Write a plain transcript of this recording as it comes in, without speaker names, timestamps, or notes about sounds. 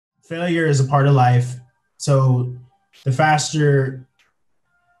failure is a part of life. So the faster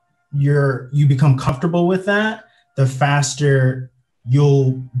you become comfortable with that, the faster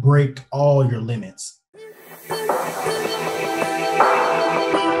you'll break all your limits.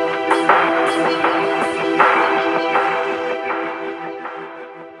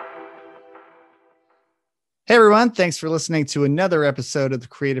 Hey everyone, thanks for listening to another episode of The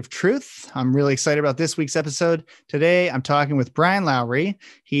Creative Truth. I'm really excited about this week's episode. Today, I'm talking with Brian Lowery.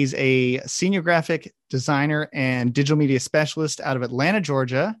 He's a senior graphic designer and digital media specialist out of Atlanta,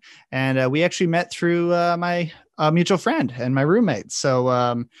 Georgia. And we actually met through my mutual friend and my roommate. So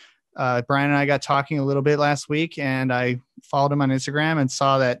Brian and I got talking a little bit last week, and I followed him on Instagram and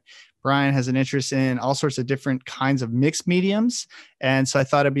saw that Brian has an interest in all sorts of different kinds of mixed mediums. And so I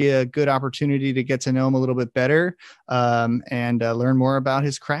thought it'd be a good opportunity to get to know him a little bit better and learn more about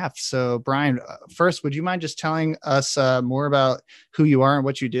his craft. So Brian, first, would you mind just telling us more about who you are and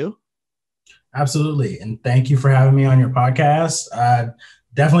what you do? Absolutely. And thank you for having me on your podcast.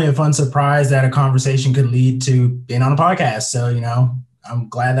 Definitely a fun surprise that a conversation could lead to being on a podcast. So, I'm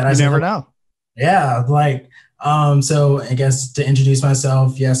glad that you never know. Yeah. So I guess to introduce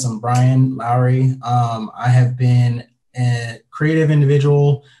myself, yes, I'm Brian Lowery. I have been a creative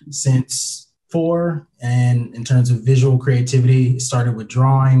individual since 4, and in terms of visual creativity, it started with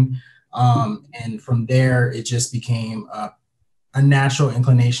drawing. And from there, it just became a natural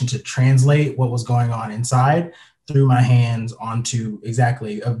inclination to translate what was going on inside through my hands onto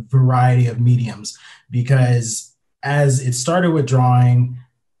exactly a variety of mediums. Because as it started with drawing,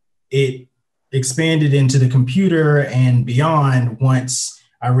 it expanded into the computer and beyond once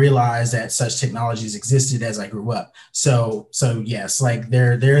I realized that such technologies existed as I grew up. So yes,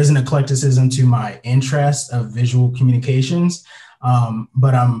 there is an eclecticism to my interest of visual communications,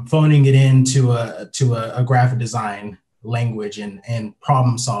 but I'm phoning it into a graphic design language and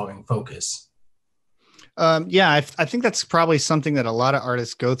problem solving focus. I think that's probably something that a lot of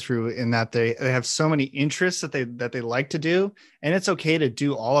artists go through, in that they have so many interests that they like to do, and it's okay to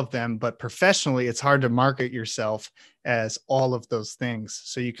do all of them, but professionally it's hard to market yourself as all of those things.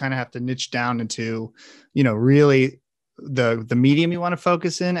 So you kind of have to niche down into, really the medium you want to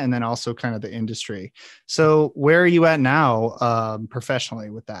focus in, and then also kind of the industry. So where are you at now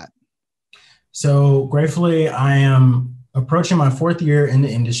professionally with that? So gratefully, I am approaching my 4th year in the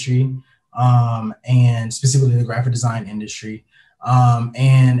industry. And specifically the graphic design industry.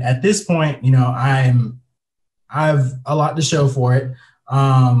 And at this point, I've a lot to show for it.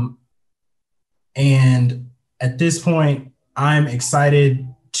 And at this point, I'm excited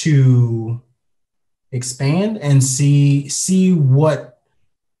to expand and see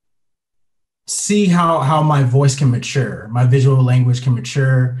how my voice can mature, my visual language can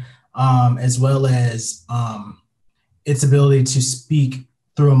mature, as well as its ability to speak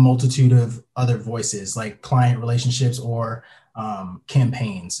through a multitude of other voices, like client relationships or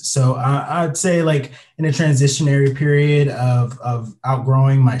campaigns. So I'd say in a transitionary period of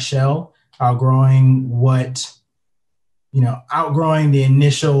outgrowing my shell, outgrowing the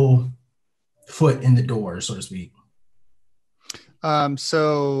initial foot in the door, so to speak.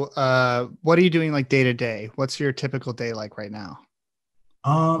 So what are you doing day to day? What's your typical day like right now?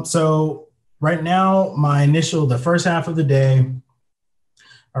 So right now, the first half of the day,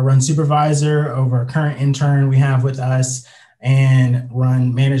 I run supervisor over a current intern we have with us, and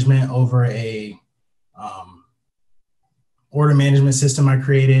run management over a order management system I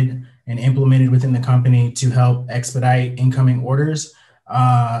created and implemented within the company to help expedite incoming orders.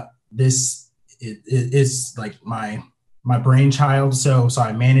 This is like my brainchild, so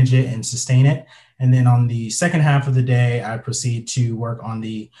I manage it and sustain it. And then on the second half of the day, I proceed to work on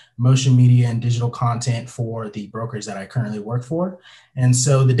the motion media and digital content for the brokers that I currently work for. And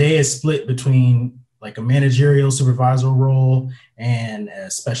so the day is split between a managerial supervisor role and a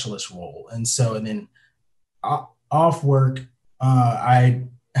specialist role. And then off work, I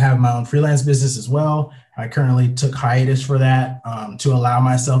have my own freelance business as well. I currently took hiatus for that to allow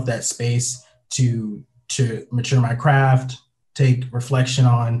myself that space to mature my craft, take reflection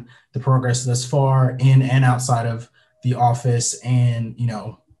on the progress thus far in and outside of the office, and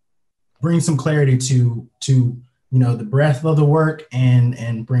bring some clarity to the breadth of the work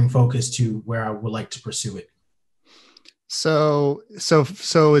and bring focus to where I would like to pursue it. So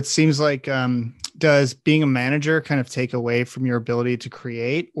it seems like does being a manager kind of take away from your ability to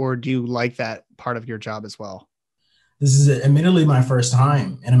create, or do you like that part of your job as well? This is admittedly my first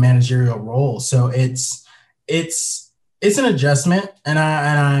time in a managerial role, so it's an adjustment, and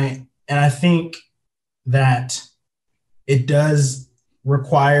I think that it does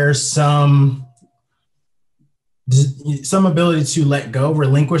require some some ability to let go,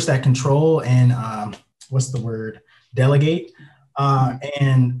 relinquish that control, and what's the word? Delegate.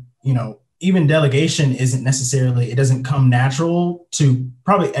 And, even delegation isn't necessarily, it doesn't come natural to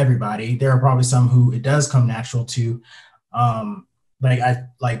probably everybody. There are probably some who it does come natural to. I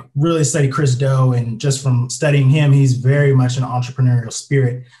really study Chris Do, and just from studying him, he's very much an entrepreneurial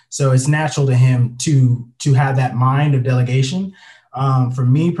spirit. So it's natural to him to have that mind of delegation. For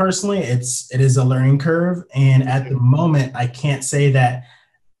me personally, it is a learning curve. And at the moment, I can't say that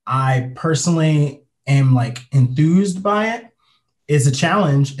I personally am like enthused by it. It's a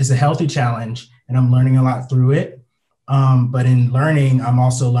challenge. It's a healthy challenge, and I'm learning a lot through it. But in learning, I'm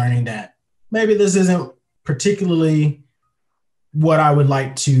also learning that maybe this isn't particularly what I would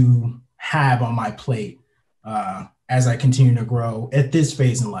like to have on my plate as I continue to grow at this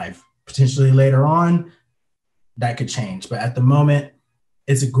phase in life. Potentially later on, that could change. But at the moment,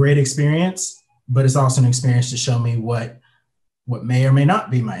 it's a great experience, but it's also an experience to show me what may or may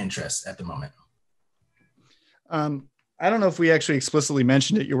not be my interest at the moment. I don't know if we actually explicitly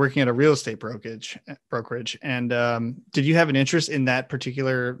mentioned it. You're working at a real estate brokerage. And did you have an interest in that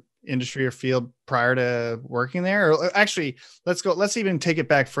particular industry or field prior to working there? Or actually, let's even take it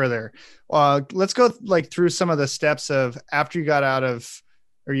back further. Let's go through some of the steps of after you got out of,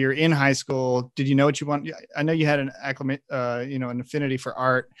 or you're in high school. Did you know what you want? I know you had an affinity for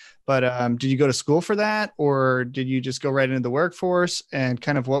art, but did you go to school for that, or did you just go right into the workforce? And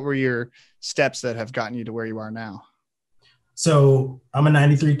kind of what were your steps that have gotten you to where you are now? So I'm a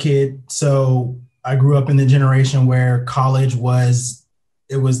 93 kid. So I grew up in the generation where college was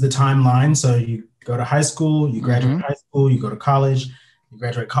the timeline. So you go to high school, you graduate high school, you go to college, you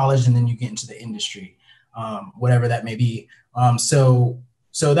graduate college, and then you get into the industry, whatever that may be. So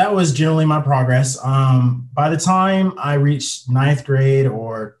that was generally my progress. By the time I reached 9th grade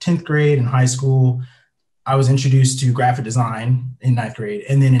or 10th grade in high school, I was introduced to graphic design in 9th grade.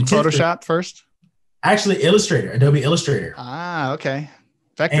 And then in Photoshop grade, first? Actually, Illustrator, Adobe Illustrator. Ah, okay.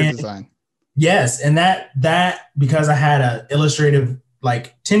 Vector design. Yes. And that because I had an illustrative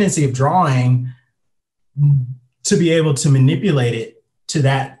tendency of drawing, to be able to manipulate it to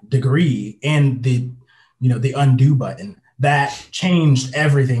that degree, and the undo button, that changed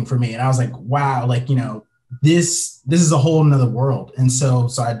everything for me. And I was like, wow, this is a whole nother world. And so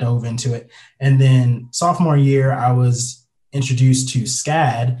I dove into it. And then sophomore year, I was introduced to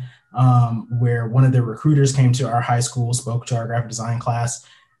SCAD, where one of the recruiters came to our high school, spoke to our graphic design class,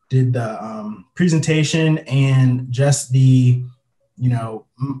 did the presentation, and just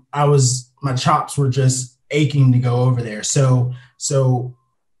my chops were just aching to go over there. So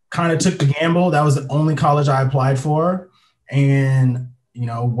kind of took the gamble. That was the only college I applied for, and,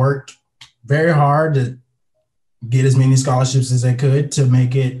 worked very hard to get as many scholarships as I could to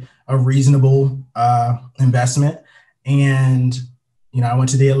make it a reasonable investment. And, I went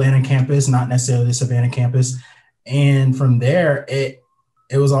to the Atlanta campus, not necessarily the Savannah campus. And from there, it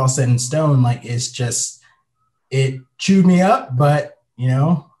was all set in stone. It chewed me up, but,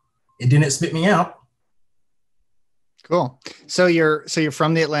 it didn't spit me out. Cool. So you're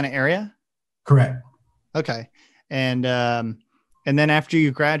from the Atlanta area? Correct. Okay. And then after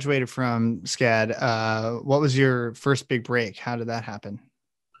you graduated from SCAD, what was your first big break? How did that happen?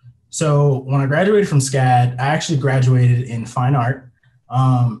 So when I graduated from SCAD, I actually graduated in fine art.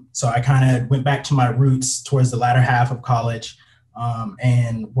 So I kind of went back to my roots towards the latter half of college,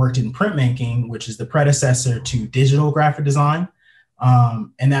 and worked in printmaking, which is the predecessor to digital graphic design.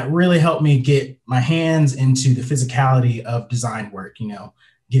 And that really helped me get my hands into the physicality of design work,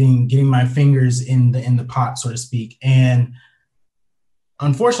 getting my fingers in the pot, so to speak. And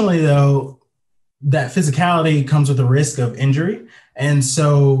unfortunately, though, that physicality comes with a risk of injury. And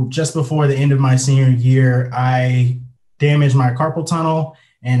so just before the end of my senior year, I damaged my carpal tunnel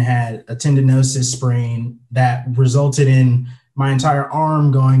and had a tendinosis sprain that resulted in my entire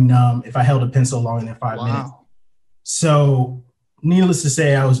arm going numb if I held a pencil longer than 5 minutes. So needless to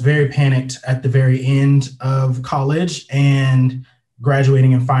say, I was very panicked at the very end of college and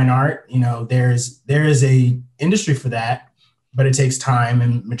graduating in fine art. There is a industry for that, but it takes time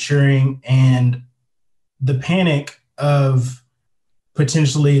and maturing, and the panic of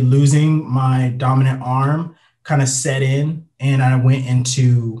potentially losing my dominant arm kind of set in, and I went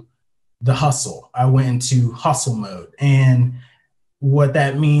into the hustle. I went into hustle mode. And what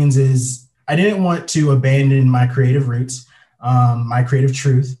that means is I didn't want to abandon my creative roots, my creative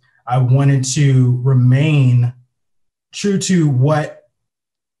truth. I wanted to remain true to what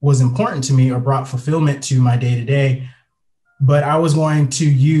was important to me or brought fulfillment to my day-to-day. But I was going to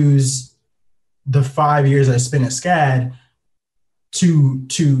use the 5 years I spent at SCAD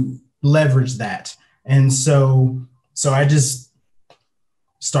to leverage that. And so I just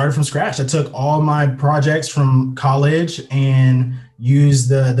started from scratch. I took all my projects from college and used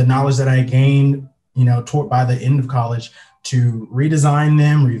the knowledge that I gained, toward by the end of college to redesign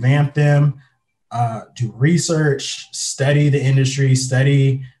them, revamp them, do research, study the industry,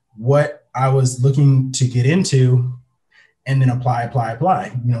 study what I was looking to get into, and then apply,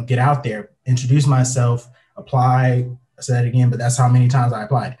 get out there, introduce myself, apply. I said that again, but that's how many times I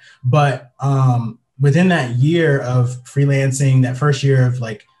applied. But within that year of freelancing, that first year of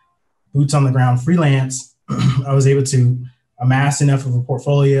like boots on the ground freelance, I was able to amass enough of a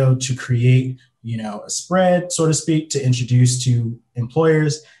portfolio to create, a spread, so to speak, to introduce to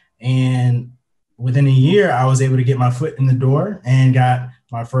employers. And within a year, I was able to get my foot in the door and got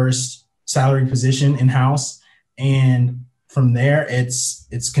my first salary position in-house. And from there,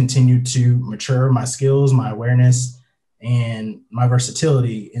 it's continued to mature my skills, my awareness, and my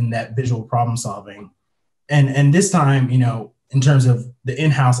versatility in that visual problem solving. And this time, in terms of the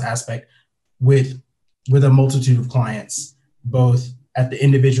in-house aspect, with a multitude of clients, both at the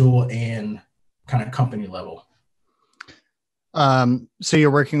individual and kind of company level. So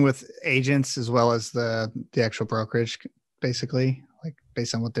you're working with agents as well as the actual brokerage, basically, like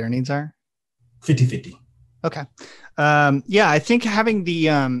based on what their needs are? 50-50. Okay. Yeah, I think having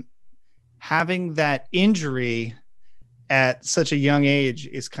having that injury at such a young age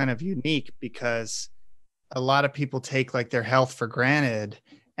is kind of unique, because a lot of people take like their health for granted.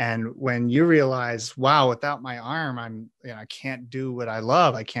 And when you realize, wow, without my arm, I can't do what I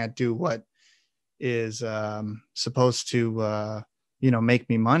love. I can't do what is supposed to, make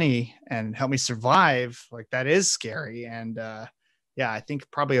me money and help me survive. Like, that is scary. And I think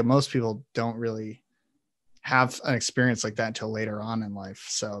probably most people don't really have an experience like that until later on in life.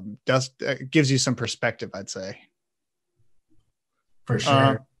 So it gives you some perspective, I'd say. For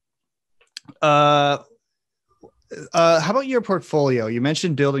sure. How about your portfolio? You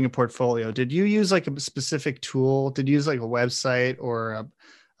mentioned building a portfolio. Did you use like a specific tool? Did you use like a website or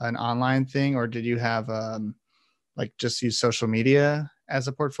an online thing, or did you have like just use social media as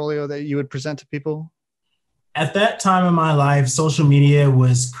a portfolio that you would present to people? At that time in my life, social media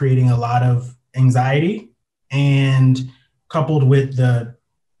was creating a lot of anxiety, and coupled with the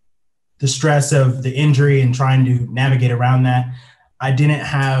stress of the injury and trying to navigate around that, I didn't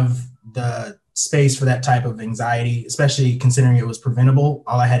have the space for that type of anxiety, especially considering it was preventable.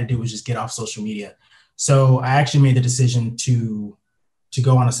 All I had to do was just get off social media. So I actually made the decision to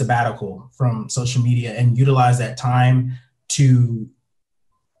go on a sabbatical from social media and utilize that time to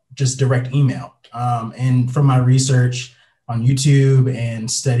just direct email. And from my research on YouTube and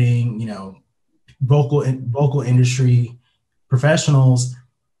studying, vocal industry professionals,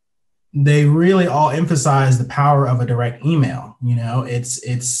 they really all emphasize the power of a direct email.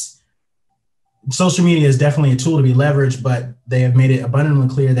 It's social media is definitely a tool to be leveraged, but they have made it abundantly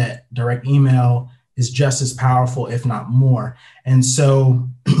clear that direct email is just as powerful, if not more. And so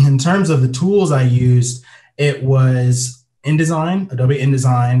in terms of the tools I used, it was InDesign, Adobe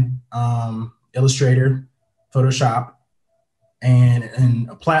InDesign, Illustrator, Photoshop, and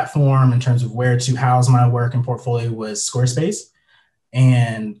a platform in terms of where to house my work and portfolio was Squarespace.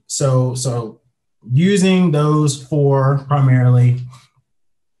 And so using those four primarily,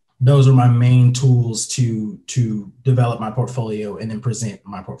 those are my main tools to develop my portfolio and then present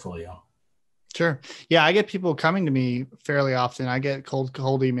my portfolio. Sure. Yeah, I get people coming to me fairly often. I get cold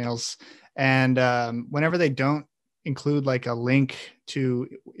emails, and whenever they don't include like a link to,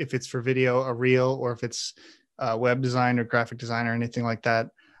 if it's for video, a reel, or if it's web design or graphic design or anything like that,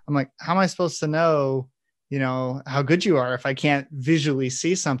 I'm like, how am I supposed to know, how good you are if I can't visually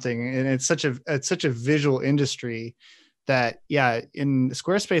see something? And it's such a visual industry that, in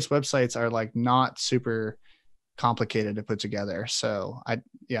Squarespace, websites are like not super complicated to put together. So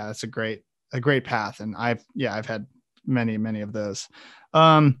that's a great path. And I've had many of those.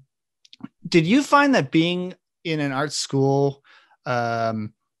 Did you find that being in an art school,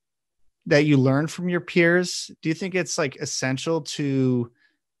 that you learn from your peers? Do you think it's like essential to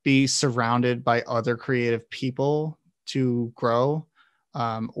be surrounded by other creative people to grow?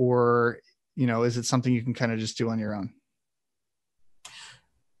 Or, is it something you can kind of just do on your own?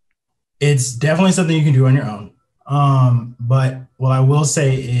 It's definitely something you can do on your own. But what I will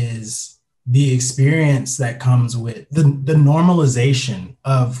say is the experience that comes with the normalization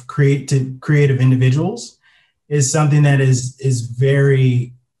of creative individuals is something that is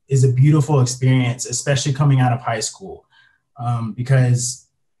a beautiful experience, especially coming out of high school. Because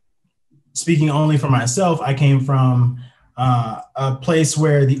speaking only for myself, I came from a place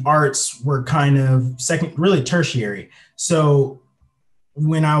where the arts were kind of second, really tertiary. So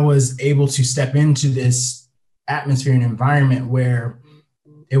when I was able to step into this atmosphere and environment where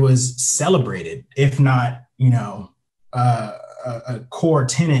it was celebrated, if not, a core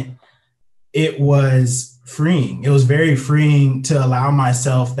tenet, it was freeing. It was very freeing to allow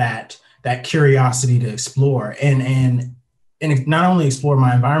myself that curiosity to explore and not only explore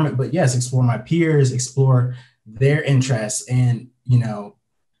my environment, but yes, explore my peers, explore their interests, and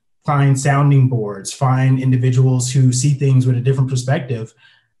find sounding boards, find individuals who see things with a different perspective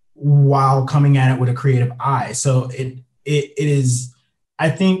while coming at it with a creative eye. So it is, I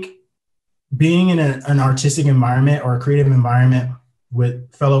think, being in an artistic environment or a creative environment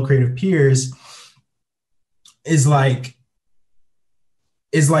with fellow creative peers is like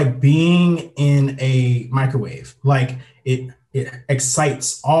being in a microwave. Like it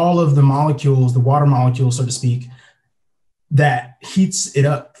excites all of the molecules, the water molecules, so to speak, that heats it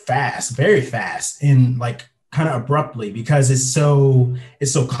up fast, very fast, and like kind of abruptly, because it's so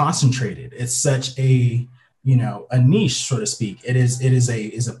concentrated. It's such a a niche, so to speak. It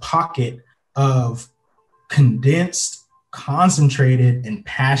is a pocket of condensed, concentrated, and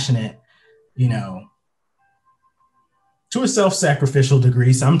passionate, to a self-sacrificial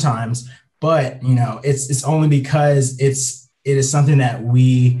degree sometimes, but it's only because it is something that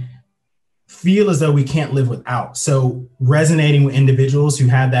we feel as though we can't live without. So resonating with individuals who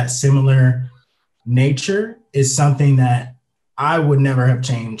have that similar nature is something that I would never have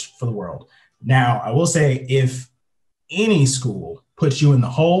changed for the world. Now, I will say, if any school puts you in the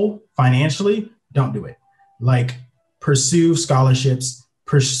hole financially, don't do it. Like, pursue scholarships,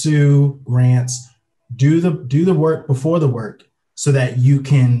 pursue grants, do the work before the work, so that you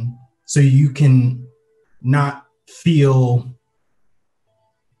can not feel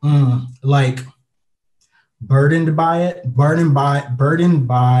like burdened by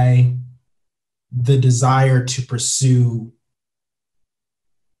the desire to pursue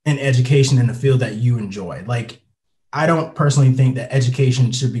an education in a field that you enjoy. Like, I don't personally think that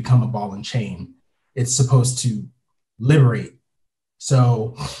education should become a ball and chain. It's supposed to liberate.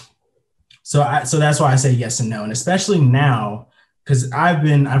 So that's why I say yes and no. And especially now, because I've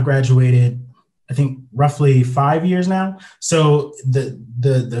graduated, I think, roughly 5 years now. So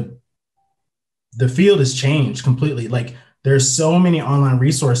the field has changed completely. Like, there's so many online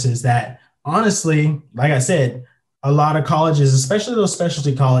resources that, honestly, like I said, a lot of colleges, especially those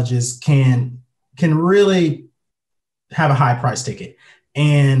specialty colleges, can really have a high price ticket.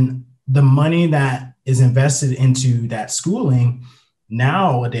 And the money that is invested into that schooling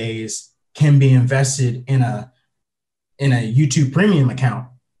nowadays can be invested in a YouTube Premium account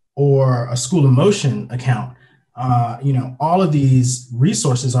or a School of Motion account. All of these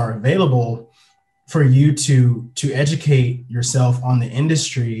resources are available for you to educate yourself on the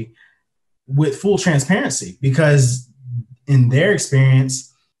industry with full transparency, because in their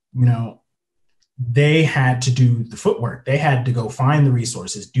experience, they had to do the footwork. They had to go find the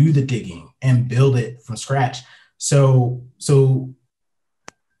resources, do the digging, and build it from scratch. So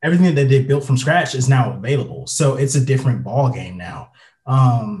everything that they built from scratch is now available. So it's a different ball game now.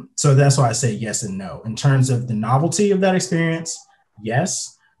 So that's why I say yes and no. In terms of the novelty of that experience,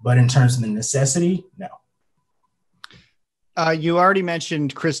 yes. But in terms of the necessity, no. You already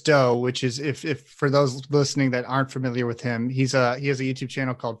mentioned Chris Do, which is, if for those listening that aren't familiar with him, he has a YouTube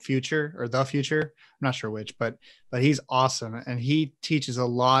channel called Future, or The Future. I'm not sure which, but he's awesome. And he teaches a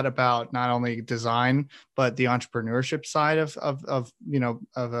lot about not only design, but the entrepreneurship side of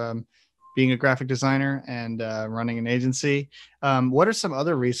being a graphic designer and running an agency. What are some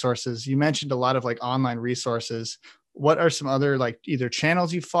other resources? You mentioned a lot of like online resources. What are some other, like, either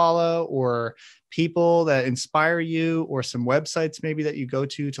channels you follow or people that inspire you, or some websites maybe that you go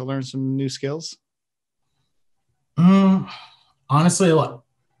to learn some new skills? Honestly,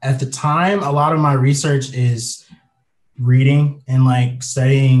 at the time, a lot of my research is reading and like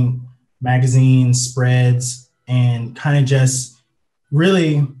studying magazines, spreads, and kind of just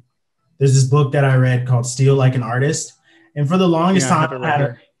really, there's this book that I read called Steal Like an Artist. And for the longest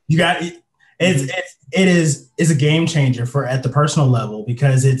time, you got it. It's a game changer at the personal level,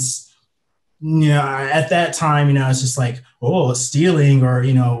 because it's, at that time, it's just like, stealing or,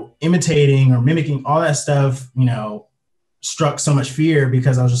 imitating or mimicking, all that stuff, struck so much fear,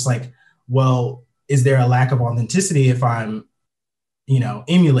 because I was just like, well, is there a lack of authenticity if I'm,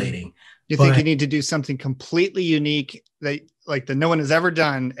 emulating? You think you need to do something completely unique that no one has ever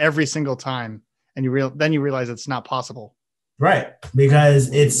done every single time, and then you realize it's not possible. Right,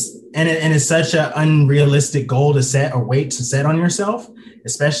 because it's such an unrealistic goal to set, or weight to set on yourself,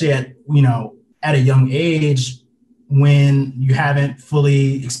 especially at a young age, when you haven't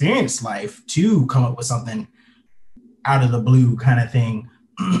fully experienced life, to come up with something out of the blue kind of thing.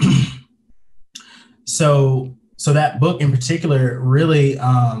 So that book in particular really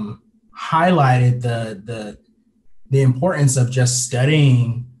highlighted the importance of just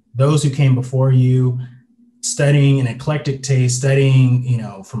studying those who came before you, studying an eclectic taste, studying,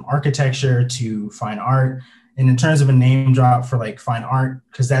 from architecture to fine art. And in terms of a name drop for like fine art,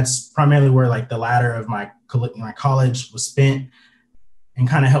 because that's primarily where like the ladder of my college was spent, and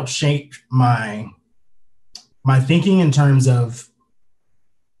kind of helped shape my thinking in terms of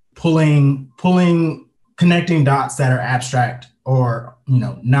connecting dots that are abstract or,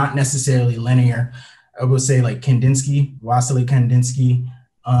 not necessarily linear. I would say like Vasily Kandinsky,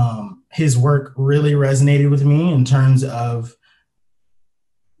 his work really resonated with me in terms of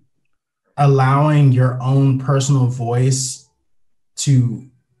allowing your own personal voice to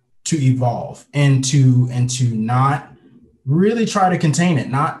evolve and to not really try to contain it,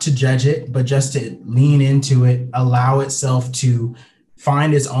 not to judge it, but just to lean into it, allow itself to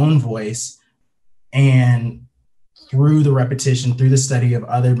find its own voice. And through the repetition, through the study of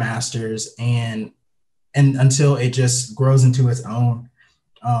other masters, and until it just grows into its own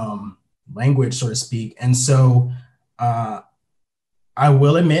language, so to speak. And so I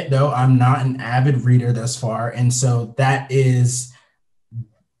will admit, though, I'm not an avid reader thus far. And so that is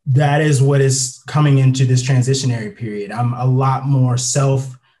what is coming into this transitionary period. I'm a lot more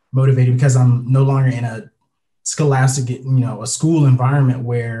self-motivated because I'm no longer in a scholastic, a school environment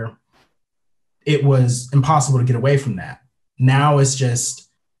where it was impossible to get away from that. Now it's just,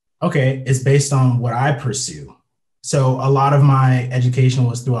 okay, it's based on what I pursue. So a lot of my education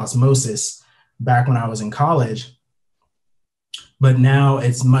was through osmosis back when I was in college, but now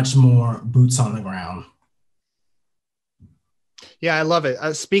it's much more boots on the ground. Yeah, I love it.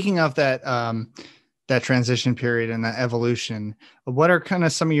 Speaking of that, that transition period and that evolution, what are kind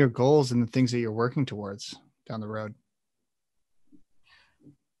of some of your goals and the things that you're working towards down the road?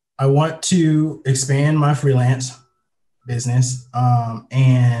 I want to expand my freelance business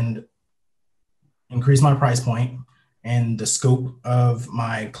and increase my price point and the scope of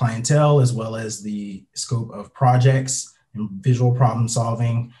my clientele, as well as the scope of projects and visual problem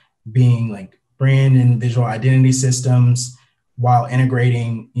solving, being like brand and visual identity systems, while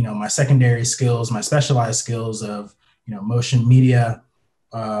integrating, my secondary skills, my specialized skills of, motion media,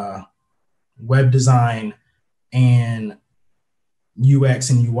 web design, and UX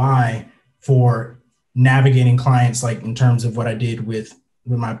and UI for navigating clients, like in terms of what I did with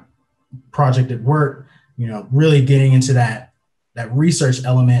my project at work, really getting into that research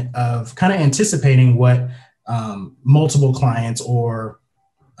element of kind of anticipating what multiple clients or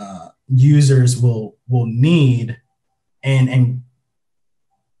users will need, and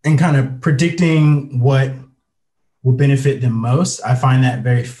kind of predicting what will benefit them most. I find that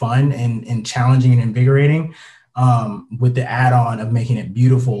very fun and challenging and invigorating, with the add-on of making it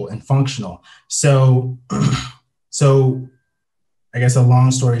beautiful and functional. So I guess a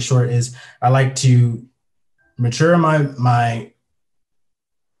long story short is I like to mature my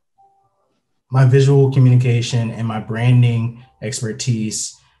visual communication and my branding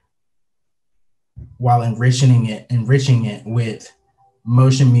expertise while enriching it with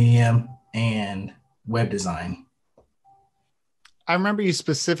motion media and web design. I remember you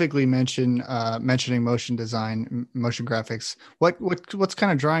specifically mentioning motion design, motion graphics. What's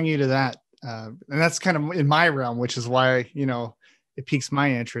kind of drawing you to that? And that's kind of in my realm, which is why, it piques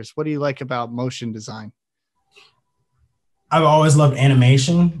my interest. What do you like about motion design? I've always loved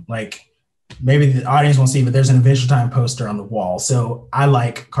animation. Like, maybe the audience won't see, but there's an Adventure Time poster on the wall. So I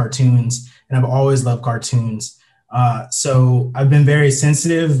like cartoons, and I've always loved cartoons. So I've been very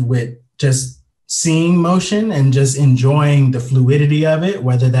sensitive with just seeing motion and just enjoying the fluidity of it,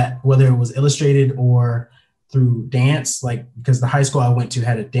 whether it was illustrated or through dance, like, because the high school I went to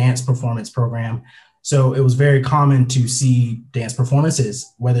had a dance performance program. So it was very common to see dance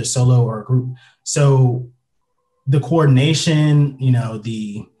performances, whether solo or a group. So the coordination,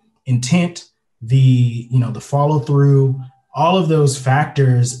 the intent, the follow through, all of those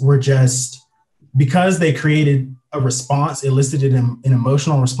factors were just, because they created a response, elicited an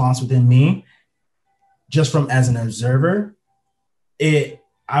emotional response within me, just from as an observer,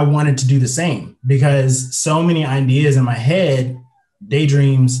 I wanted to do the same, because so many ideas in my head,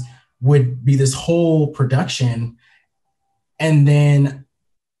 daydreams, would be this whole production. And then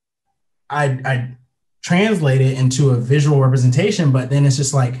I'd translate it into a visual representation, but then it's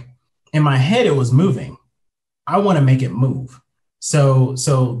just like, in my head, it was moving. I want to make it move. So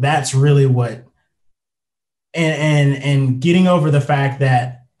that's really what, and getting over the fact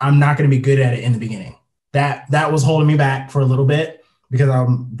that I'm not going to be good at it in the beginning. That was holding me back for a little bit, because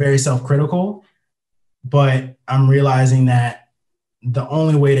I'm very self-critical. but I'm realizing that the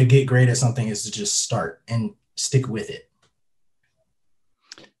only way to get great at something is to just start and stick with it.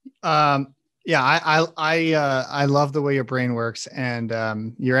 Yeah, I love the way your brain works,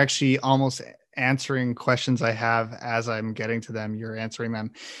 and you're actually almost answering questions I have as I'm getting to them. You're answering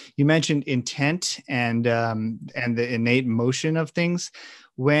them. You mentioned intent and the innate motion of things.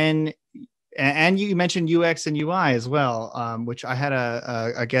 When and you mentioned UX and UI as well, which I had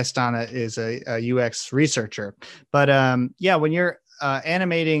a guest on it is a UX researcher. But yeah, when you're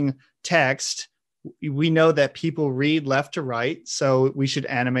animating text, we know that people read left to right, so we should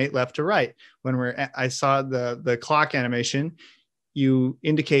animate left to right. I saw the clock animation, you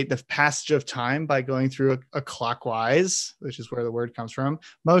indicate the passage of time by going through a clockwise, which is where the word comes from,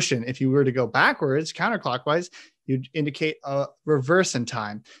 motion. If you were to go backwards, counterclockwise, you'd indicate a reverse in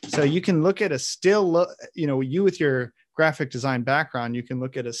time. So you can look at a still, you with your graphic design background, you can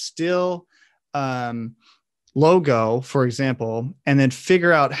look at a still logo, for example, and then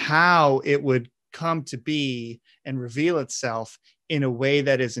figure out how it would come to be and reveal itself in a way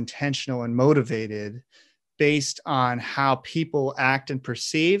that is intentional and motivated based on how people act and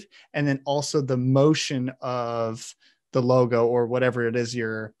perceive, and then also the motion of the logo or whatever it is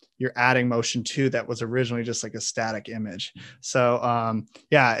you're adding motion to that was originally just like a static image. So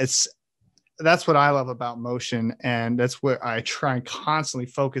yeah, that's what I love about motion, and that's what I try and constantly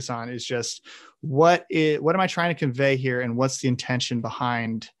focus on is just what am I trying to convey here, and what's the intention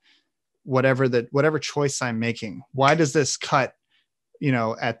behind whatever choice I'm making. Why does this cut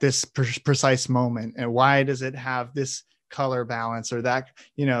at this precise moment, and why does it have this color balance or that,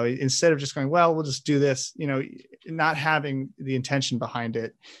 instead of just going, well, we'll just do this, not having the intention behind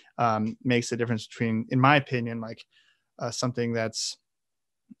it makes a difference between, in my opinion, like something that's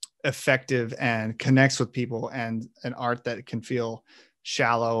effective and connects with people, and an art that can feel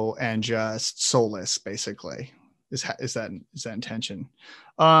shallow and just soulless, basically is that intention.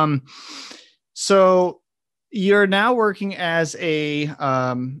 So you're now working as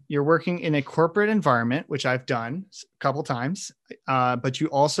you're working in a corporate environment, which I've done a couple times, but you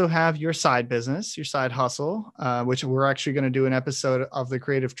also have your side business, your side hustle, which we're actually going to do an episode of The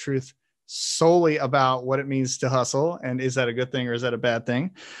Creative Truth solely about what it means to hustle, and is that a good thing or is that a bad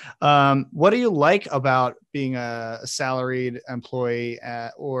thing? What do you like about being a salaried employee,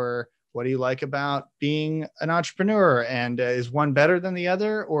 or what do you like about being an entrepreneur? And is one better than the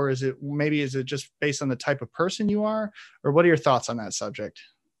other, or is it just based on the type of person you are, or what are your thoughts on that subject?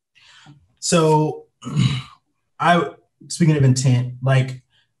 So speaking of intent, like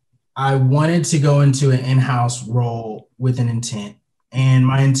I wanted to go into an in-house role with an intent, and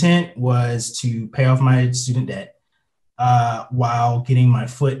my intent was to pay off my student debt while getting my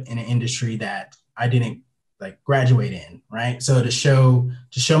foot in an industry that I didn't like graduate in, right? So to show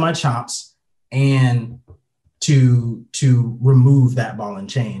my chops and to remove that ball and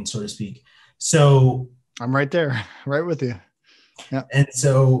chain, so to speak. So I'm right there, right with you. Yeah. And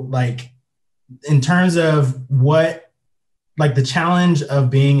so like in terms of what, like the challenge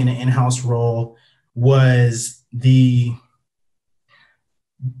of being in an in-house role was the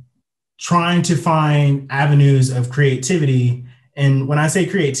trying to find avenues of creativity. And when I say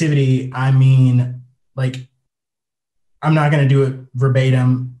creativity, I mean like I'm not going to do it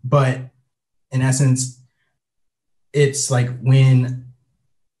verbatim, but in essence, it's like when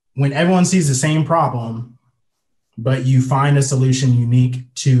everyone sees the same problem, but you find a solution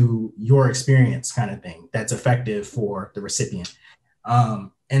unique to your experience kind of thing that's effective for the recipient.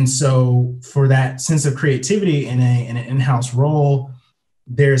 And so for that sense of creativity in an in-house role,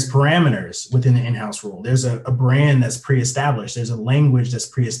 there's parameters within the in-house role. There's a brand that's pre-established. There's a language that's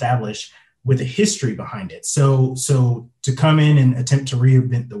pre-established with a history behind it. So to come in and attempt to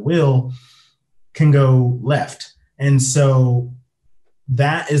reinvent the wheel can go left. And so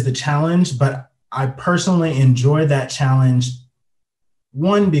that is the challenge, but I personally enjoy that challenge.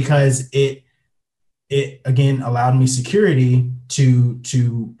 One, because it again allowed me security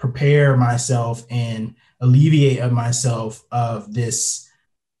to prepare myself and alleviate myself of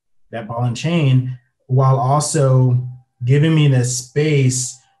that ball and chain, while also giving me the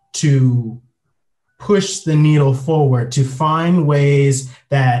space to push the needle forward, to find ways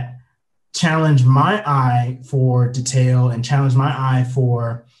that challenge my eye for detail and challenge my eye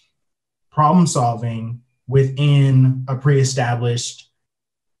for problem solving within a pre-established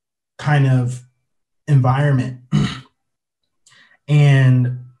kind of environment.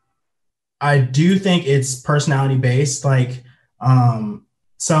 And I do think it's personality based. Like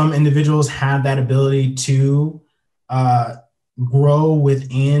some individuals have that ability to grow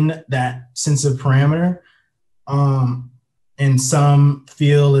within that sense of parameter. And some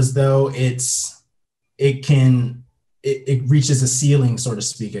feel as though it's it reaches a ceiling, so to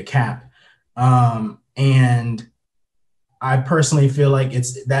speak, a cap. And I personally feel like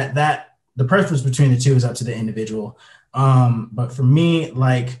it's that the preference between the two is up to the individual. But for me,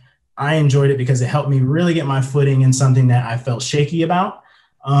 like, I enjoyed it because it helped me really get my footing in something that I felt shaky about,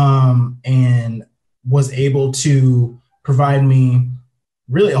 and was able to provide me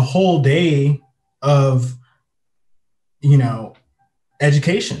really a whole day of,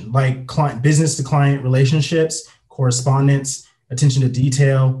 education, like business to client relationships, correspondence, attention to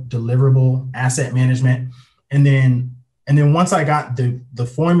detail, deliverable, asset management. And then once I got the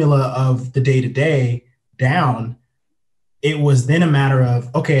formula of the day to day down, it was then a matter of,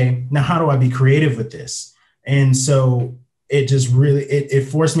 okay, now how do I be creative with this? And so it just really, it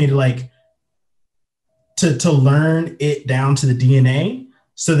forced me to to learn it down to the DNA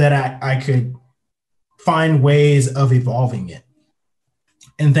so that I could find ways of evolving it.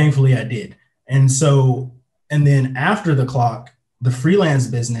 And thankfully I did. And then after the clock, the freelance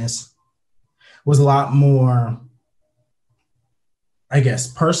business was a lot more, I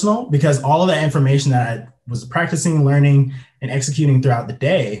guess, personal, because all of that information that I was practicing, learning, and executing throughout the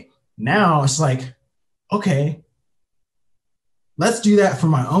day, now it's like, okay, let's do that for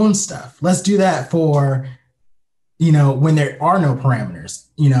my own stuff. Let's do that for, when there are no parameters,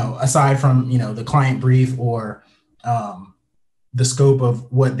 aside from, the client brief or the scope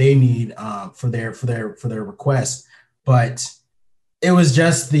of what they need for their request. But it was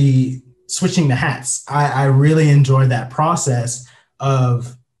just the switching the hats. I really enjoyed that process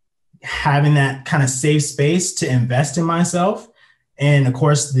of having that kind of safe space to invest in myself. And of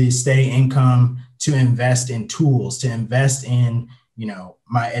course, the steady income to invest in tools, to invest in,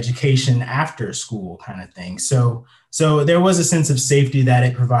 my education after school kind of thing. So there was a sense of safety that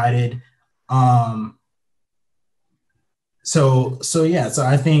it provided. So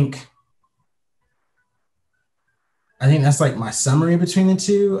I think that's like my summary between the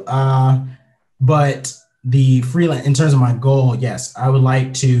two. But the freelance, in terms of my goal, yes, I would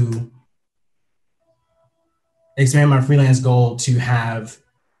like to expand my freelance goal to have,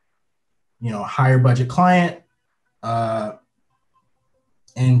 a higher budget client,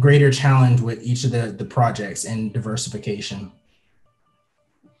 and greater challenge with each of the projects and diversification.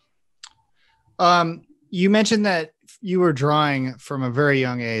 You mentioned that you were drawing from a very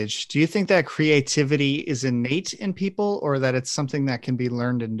young age. Do you think that creativity is innate in people, or that it's something that can be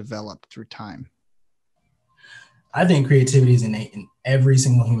learned and developed through time? I think creativity is innate in every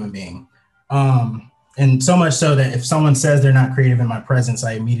single human being. And so much so that if someone says they're not creative in my presence,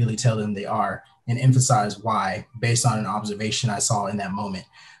 I immediately tell them they are and emphasize why based on an observation I saw in that moment.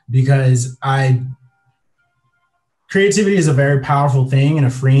 Because creativity is a very powerful thing and a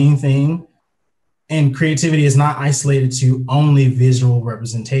freeing thing. And creativity is not isolated to only visual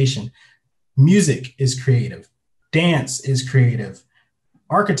representation. Music is creative. Dance is creative.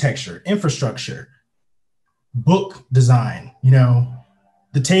 Architecture, infrastructure, book design,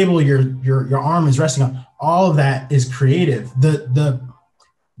 the table your arm is resting on, all of that is creative. The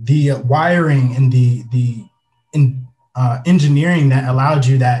wiring and the engineering that allowed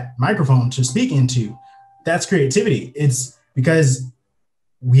you that microphone to speak into, that's creativity. It's because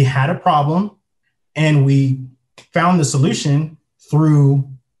we had a problem and we found the solution through,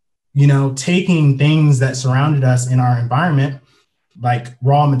 taking things that surrounded us in our environment, like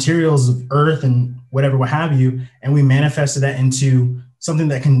raw materials of earth and whatever, what have you, and we manifested that into something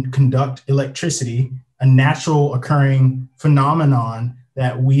that can conduct electricity, a natural occurring phenomenon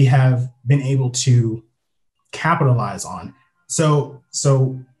that we have been able to capitalize on. So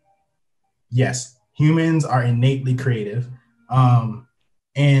yes, humans are innately creative, and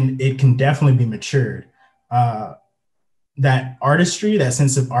it can definitely be matured. That artistry, that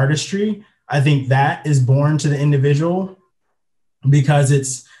sense of artistry, I think that is born to the individual, because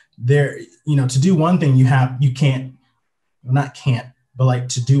it's there, to do one thing, to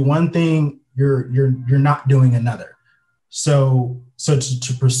do one thing, you're not doing another. So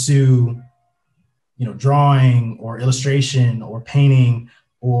to pursue, drawing or illustration or painting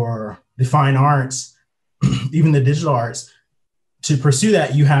or the fine arts, even the digital arts, to pursue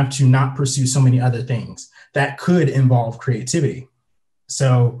that, you have to not pursue so many other things that could involve creativity.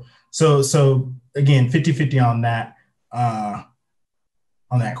 So again, 50-50 on that,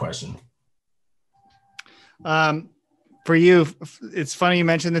 question. For you, it's funny you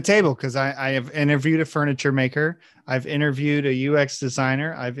mentioned the table, because I have interviewed a furniture maker. I've interviewed a UX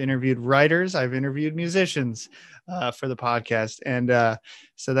designer. I've interviewed writers. I've interviewed musicians for the podcast. And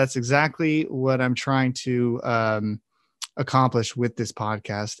so that's exactly what I'm trying to accomplish with this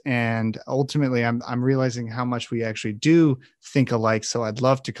podcast. And ultimately, I'm realizing how much we actually do think alike. So I'd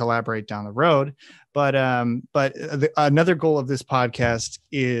love to collaborate down the road. But another goal of this podcast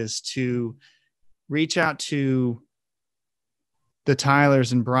is to reach out to the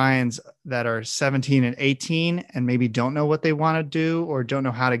Tylers and Brians that are 17 and 18 and maybe don't know what they want to do or don't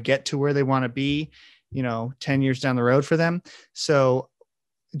know how to get to where they want to be, 10 years down the road for them. So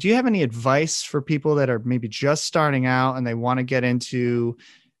do you have any advice for people that are maybe just starting out and they want to get into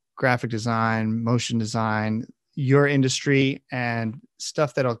graphic design, motion design, your industry, and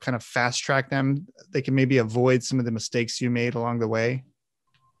stuff that'll kind of fast track them? They can maybe avoid some of the mistakes you made along the way.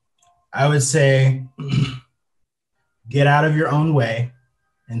 I would say get out of your own way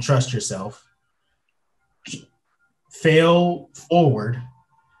and trust yourself. Fail forward.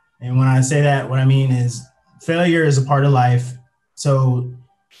 And when I say that, what I mean is failure is a part of life. So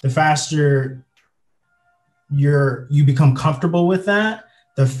the faster you become comfortable with that,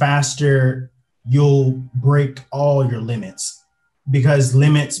 the faster you'll break all your limits. Because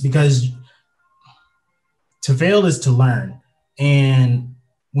to fail is to learn. And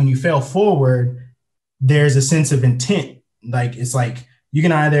when you fail forward, there's a sense of intent. Like, it's like you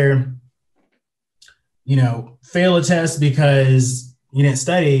can either, fail a test because you didn't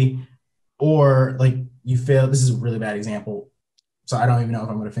study, or like you fail. This is a really bad example, so I don't even know if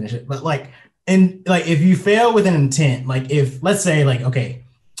I'm going to finish it. But if you fail with an intent, like if, let's say, like, okay,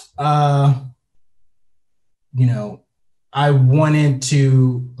 I wanted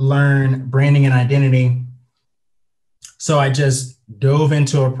to learn branding and identity. So I just dove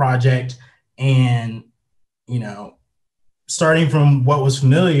into a project and, starting from what was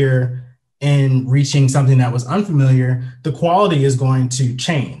familiar and reaching something that was unfamiliar, the quality is going to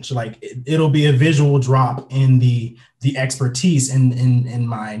change. Like it'll be a visual drop in the expertise in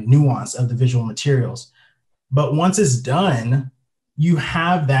my nuance of the visual materials. But once it's done, you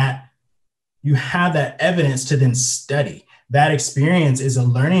have that evidence to then study. That experience is a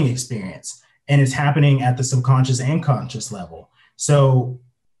learning experience, and it's happening at the subconscious and conscious level. So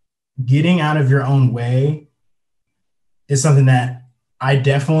getting out of your own way is something that I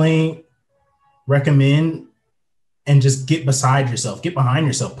definitely recommend, and just get beside yourself, get behind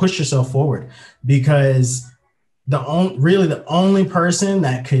yourself, push yourself forward, because the only person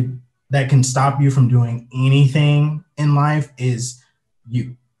that can stop you from doing anything in life is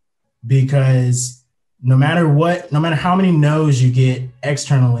you. Because no matter how many no's you get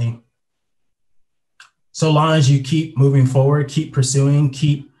externally, so long as you keep moving forward, keep pursuing,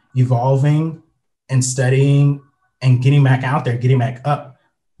 keep evolving and studying and getting back out there, getting back up,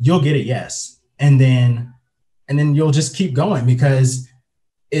 you'll get a yes. And then you'll just keep going, because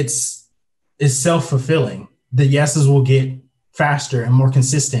it's self-fulfilling. The yeses will get faster and more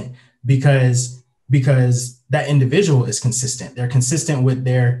consistent because that individual is consistent. They're consistent with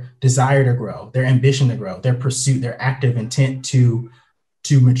their desire to grow, their ambition to grow, their pursuit, their active intent to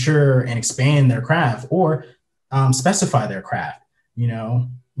mature and expand their craft, or specify their craft.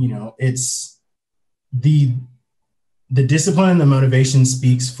 It's the discipline and the motivation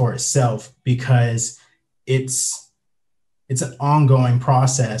speaks for itself, because it's an ongoing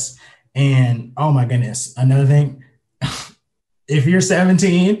process. And oh my goodness, another thing, if you're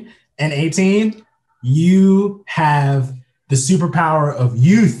 17 and 18, you have the superpower of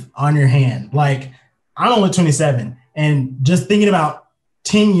youth on your hand. Like, I'm only 27, and just thinking about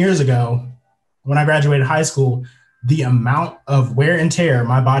 10 years ago when I graduated high school, the amount of wear and tear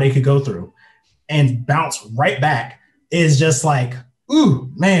my body could go through and bounce right back is just like,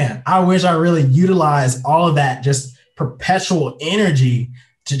 ooh, man, I wish I really utilized all of that just perpetual energy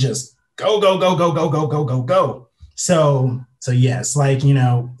to just go, go, go, go, go, go, go, go, go. So yes, like,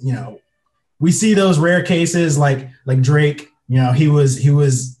 we see those rare cases like Drake, he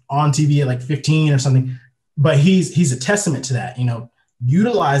was on TV at like 15 or something, but he's a testament to that.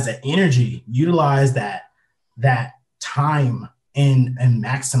 Utilize that energy, utilize that time and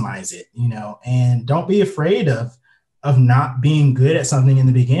maximize it, and don't be afraid of not being good at something in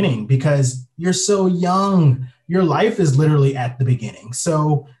the beginning, because you're so young. Your life is literally at the beginning.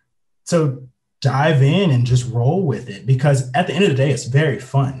 So dive in and just roll with it, because at the end of the day, it's very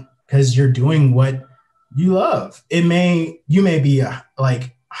fun, because you're doing what you love. You may be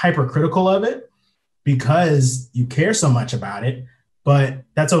like hypercritical of it because you care so much about it, but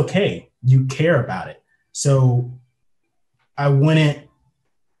that's okay. You care about it. So I wouldn't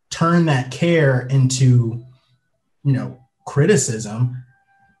turn that care into, criticism,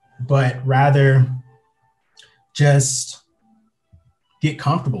 but rather just get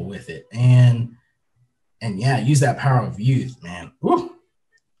comfortable with it and yeah, use that power of youth, man. Woo.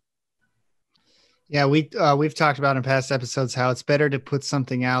 Yeah, we've talked about in past episodes how it's better to put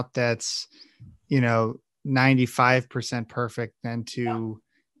something out that's, 95% perfect than to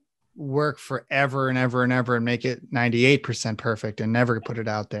work forever and ever and ever and make it 98% perfect and never put it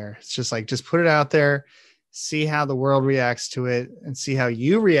out there. It's just like, just put it out there, see how the world reacts to it and see how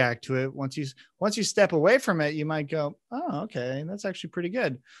you react to it. Once you step away from it, you might go, oh, okay, that's actually pretty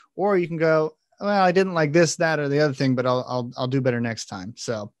good. Or you can go, well, I didn't like this, that, or the other thing, but I'll do better next time.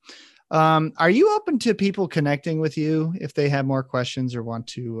 So, are you open to people connecting with you if they have more questions or want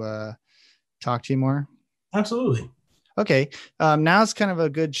to talk to you more? Absolutely. Okay. Now's kind of a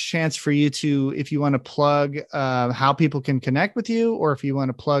good chance for you to, if you want to plug how people can connect with you, or if you want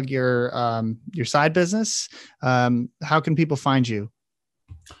to plug your side business, how can people find you?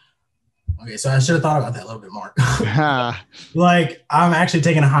 Okay, so I should have thought about that a little bit more. Like, I'm actually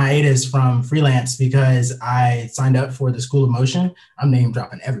taking a hiatus from freelance because I signed up for the School of Motion. I'm name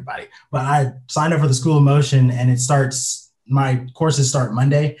dropping everybody, but I signed up for the School of Motion, and my courses start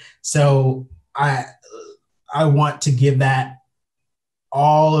Monday. So I want to give that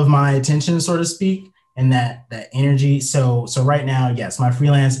all of my attention, so to speak, and that energy. So right now, yes, my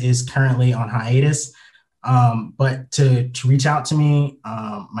freelance is currently on hiatus. But to reach out to me,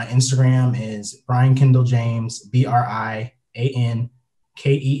 my Instagram is Brian Kendall James,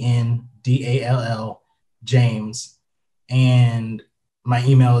 BrianKendall James. And my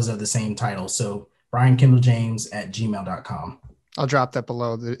email is of the same title. So BrianKendallJames@gmail.com. I'll drop that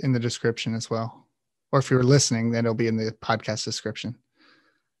below in the description as well. Or if you're listening, then it'll be in the podcast description.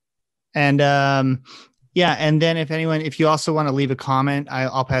 And yeah. And then if you also want to leave a comment,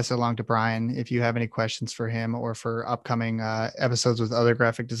 I'll pass it along to Brian if you have any questions for him or for upcoming episodes with other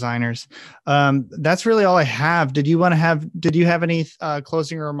graphic designers. That's really all I have. Did you have any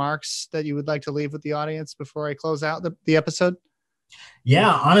closing remarks that you would like to leave with the audience before I close out the episode? Yeah,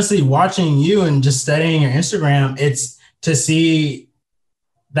 honestly, watching you and just studying your Instagram, it's to see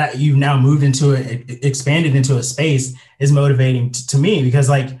that you've now expanded into a space is motivating to me, because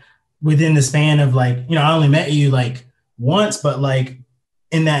like, within the span of like, I only met you like once, but like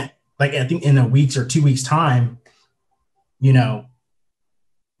in that, like, I think in a week's or 2 weeks time, you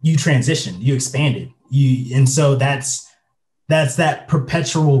transitioned, you expanded, and so that's that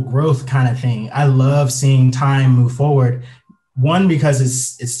perpetual growth kind of thing. I love seeing time move forward. One, because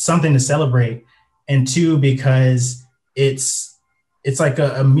it's something to celebrate. And two, because it's like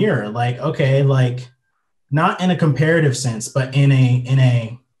a mirror, like, okay, like not in a comparative sense, but in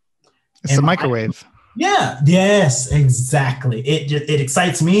a it's a microwave. Yeah. Yes, exactly. It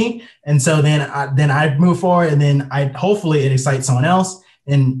excites me. And so then I move forward, and then hopefully it excites someone else,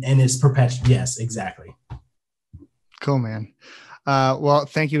 and it's perpetual. Yes, exactly. Cool, man. Well,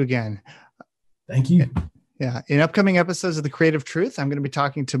 thank you again. Thank you. Yeah. In upcoming episodes of The Creative Truth, I'm going to be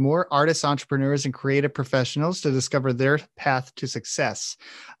talking to more artists, entrepreneurs, and creative professionals to discover their path to success.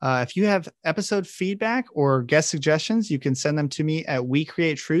 If you have episode feedback or guest suggestions, you can send them to me at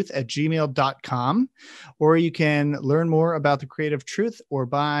wecreatetruth@gmail.com, or you can learn more about The Creative Truth or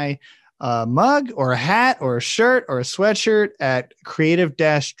buy a mug or a hat or a shirt or a sweatshirt at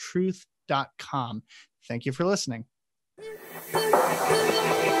creative-truth.com. Thank you for listening.